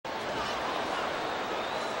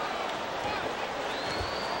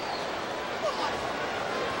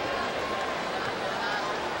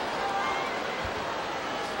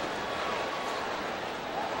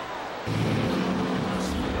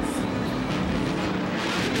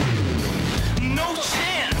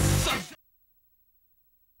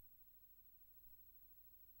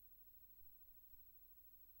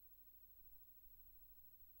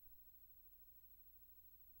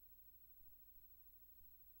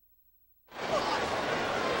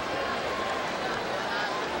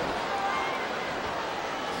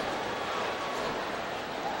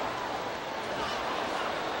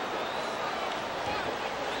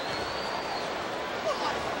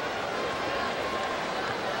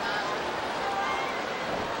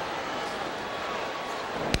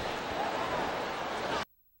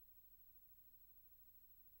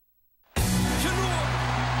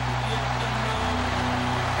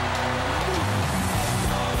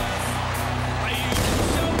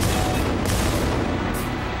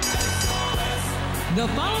The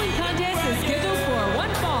following contest is scheduled for one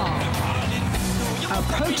fall.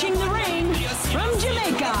 Approaching the ring from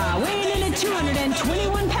Jamaica, weighing in at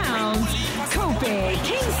 221 pounds, Kofi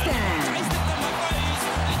Kingston.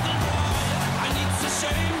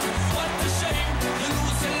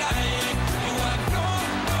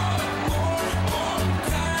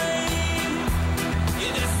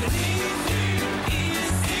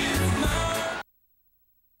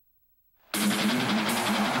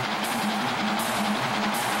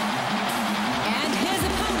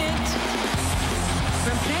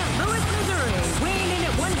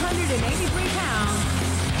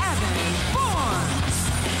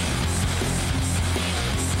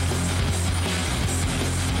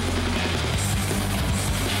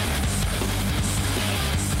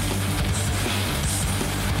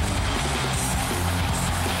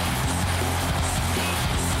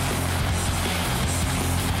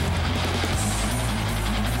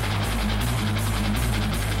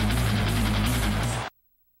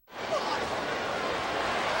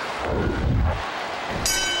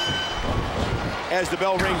 As the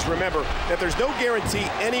bell rings, remember that there's no guarantee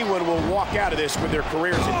anyone will walk out of this with their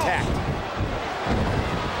careers intact.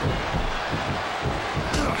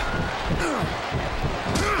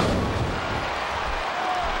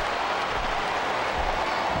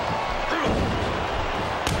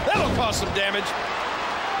 That'll cause some damage.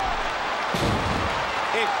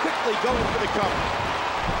 And quickly going for the cover.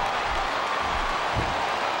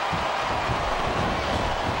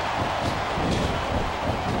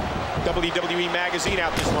 WWE Magazine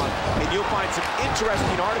out this month, and you'll find some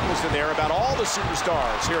interesting articles in there about all the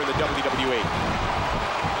superstars here in the WWE.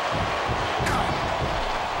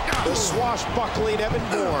 The swashbuckling Evan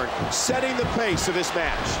Bourne setting the pace of this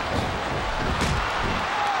match.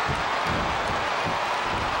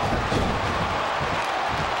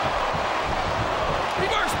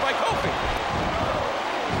 Reversed by Kofi.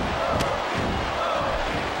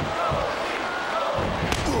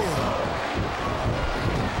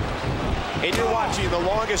 And you're watching the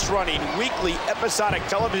longest-running weekly episodic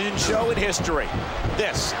television show in history.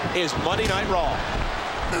 This is Monday Night Raw.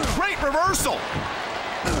 Great reversal.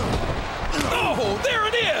 Oh, there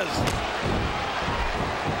it is.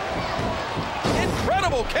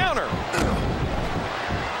 Incredible counter.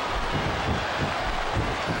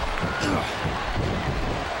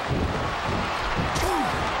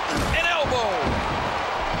 An elbow.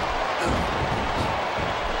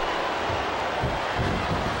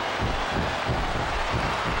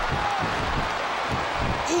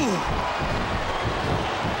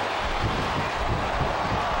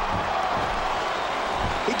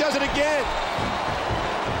 He does it again.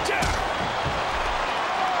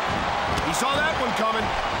 He saw that one coming.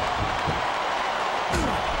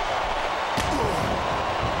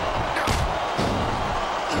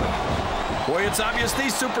 Boy, it's obvious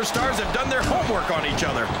these superstars have done their homework on each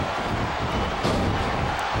other.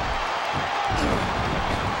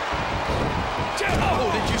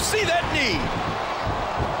 Oh, did you see that knee?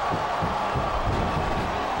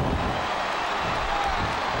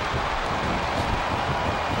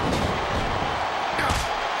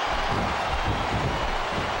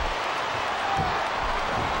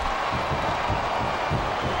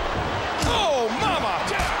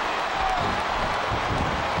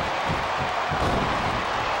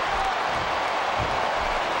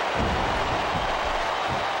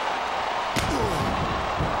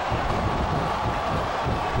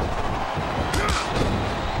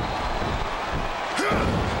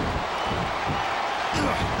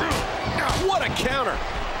 What a counter.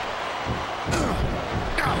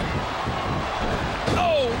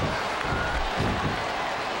 Oh.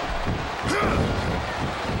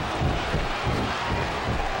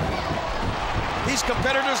 These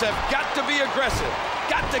competitors have got to be aggressive.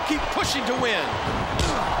 Got to keep pushing to win.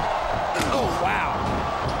 Oh, wow.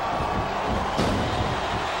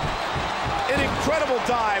 An incredible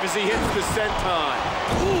dive as he hits the senton.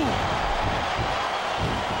 Ooh.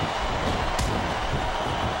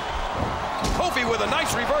 Kofi with a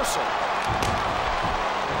nice reversal.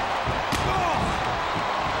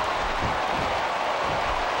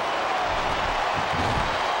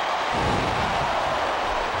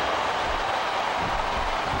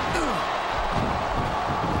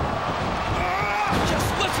 Just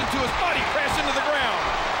listen to his body crash into the ground.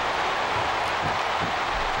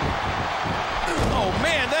 Oh,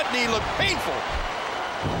 man, that knee looked painful.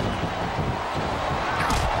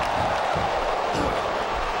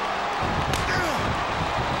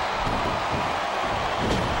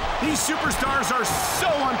 These superstars are so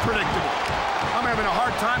unpredictable. I'm having a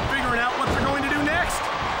hard time figuring out what they're going to do next.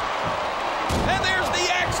 And there's the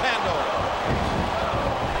axe handle.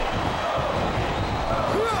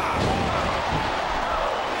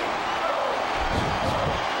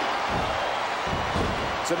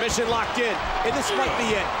 Submission locked in, and this might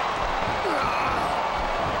be it.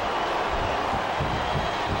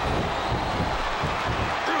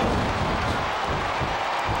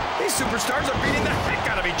 These superstars are beating the heck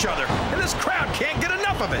out of each other, and this crowd can't get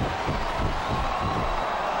enough of it.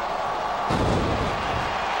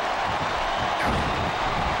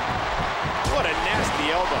 What a nasty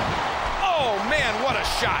elbow. Oh, man, what a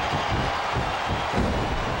shot.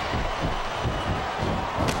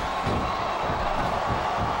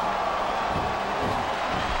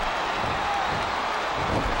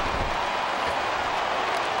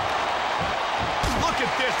 Look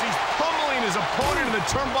at this. He's pummeling his opponent in the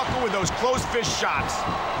turnbuckle with those closed fist shots.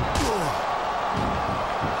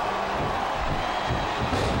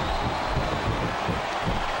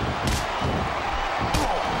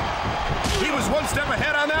 He was one step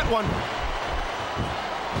ahead on that one.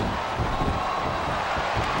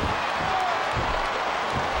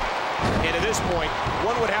 And at this point,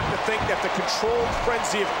 one would have to think that the controlled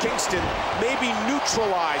frenzy of Kingston may be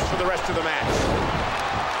neutralized for the rest of the match.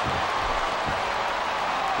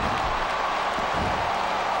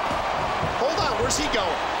 Hold on, where's he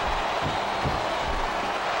going?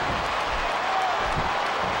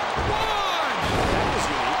 One! That was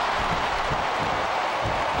unique.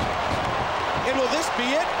 And will this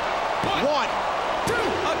be it? One. Two!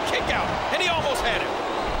 A kick out, and he almost had it.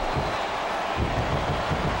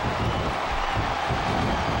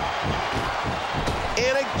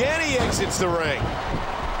 And again he exits the ring.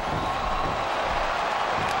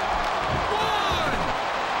 One!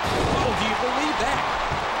 Oh, do you believe that?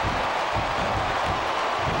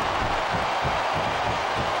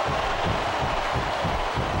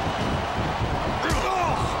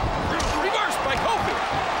 Reversed by Kofi.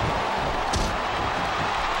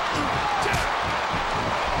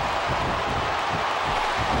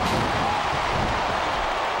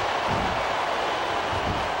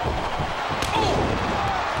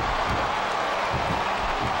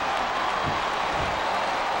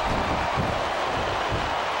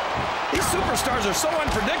 These superstars are so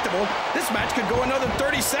unpredictable, this match could go another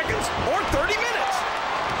 30 seconds or 30 minutes.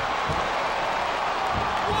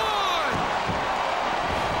 One!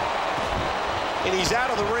 And he's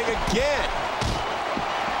out of the ring again.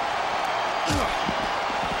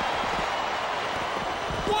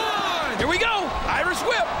 One! Here we go! Irish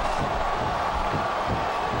whip!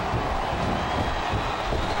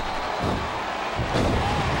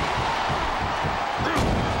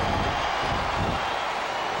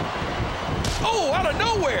 Oh, out of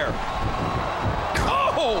nowhere!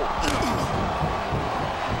 Oh!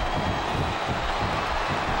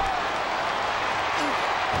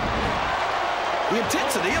 The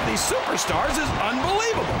intensity of these superstars is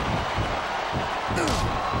unbelievable.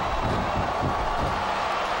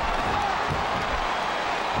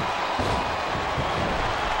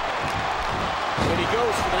 And he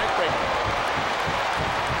goes for the neck breaker.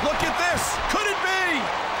 Look at this. Could it be?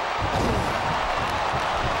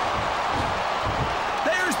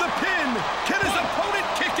 There's the pin. Can his opponent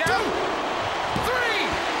kick out? Three!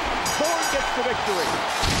 Bourne gets the victory.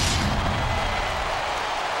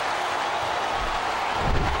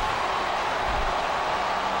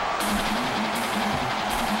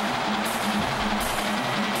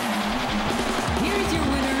 Here's your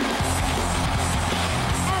winner,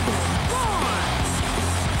 Evan Bourne.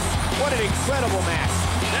 What an incredible match.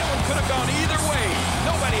 That one could have gone either way.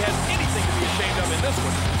 Nobody has anything to be ashamed of in this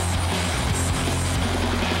one.